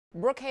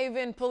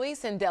Brookhaven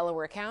Police and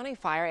Delaware County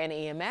Fire and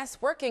EMS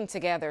working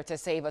together to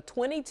save a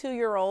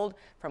 22-year-old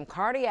from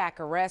cardiac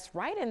arrest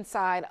right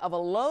inside of a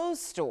Lowe's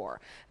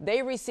store.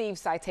 They received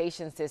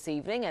citations this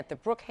evening at the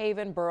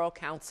Brookhaven Borough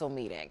Council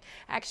meeting.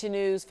 Action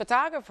News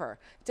photographer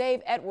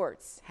Dave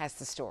Edwards has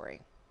the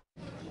story.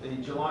 The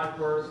July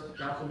 1st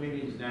council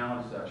meeting is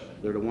now in session.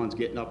 They're the ones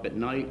getting up at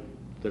night.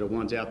 They're the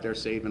ones out there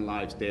saving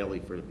lives daily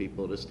for the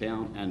people of this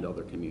town and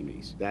other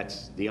communities.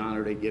 That's the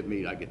honor they give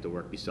me. I get to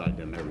work beside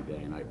them every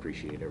day, and I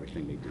appreciate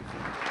everything they do for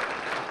me.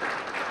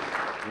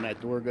 When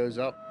that door goes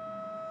up,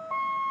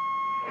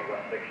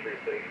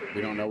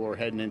 we don't know what we're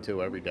heading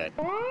into every day.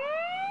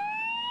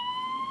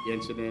 The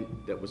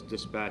incident that was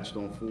dispatched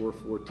on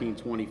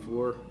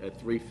 4/14/24 at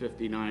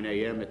 3:59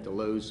 a.m. at the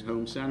Lowe's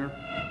Home Center,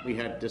 we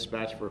had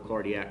dispatch for a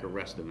cardiac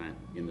arrest event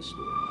in the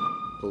store.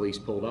 Police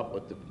pulled up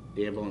with the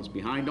ambulance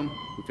behind them.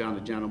 We found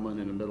a gentleman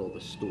in the middle of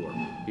the store.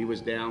 He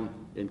was down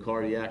in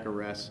cardiac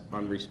arrest,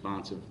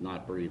 unresponsive,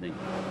 not breathing.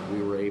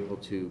 We were able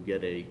to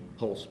get a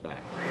pulse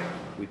back.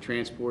 We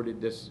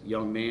transported this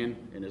young man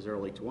in his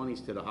early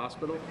 20s to the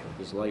hospital.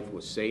 His life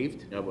was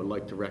saved. I would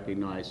like to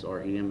recognize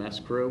our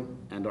EMS crew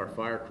and our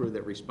fire crew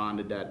that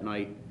responded that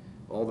night,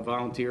 all the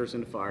volunteers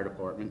in the fire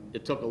department.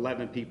 It took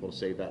 11 people to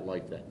save that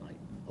life that night.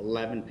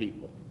 11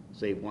 people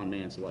saved one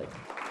man's life.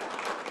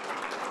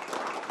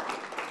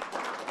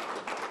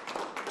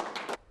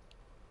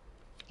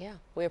 Yeah,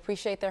 we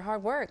appreciate their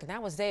hard work. And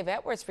that was Dave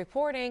Edwards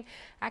reporting.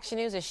 Action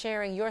News is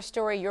sharing your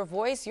story, your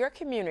voice, your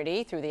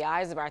community through the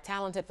eyes of our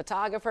talented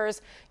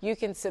photographers. You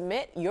can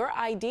submit your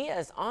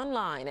ideas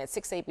online at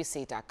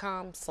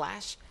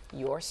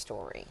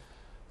 6abc.com/yourstory.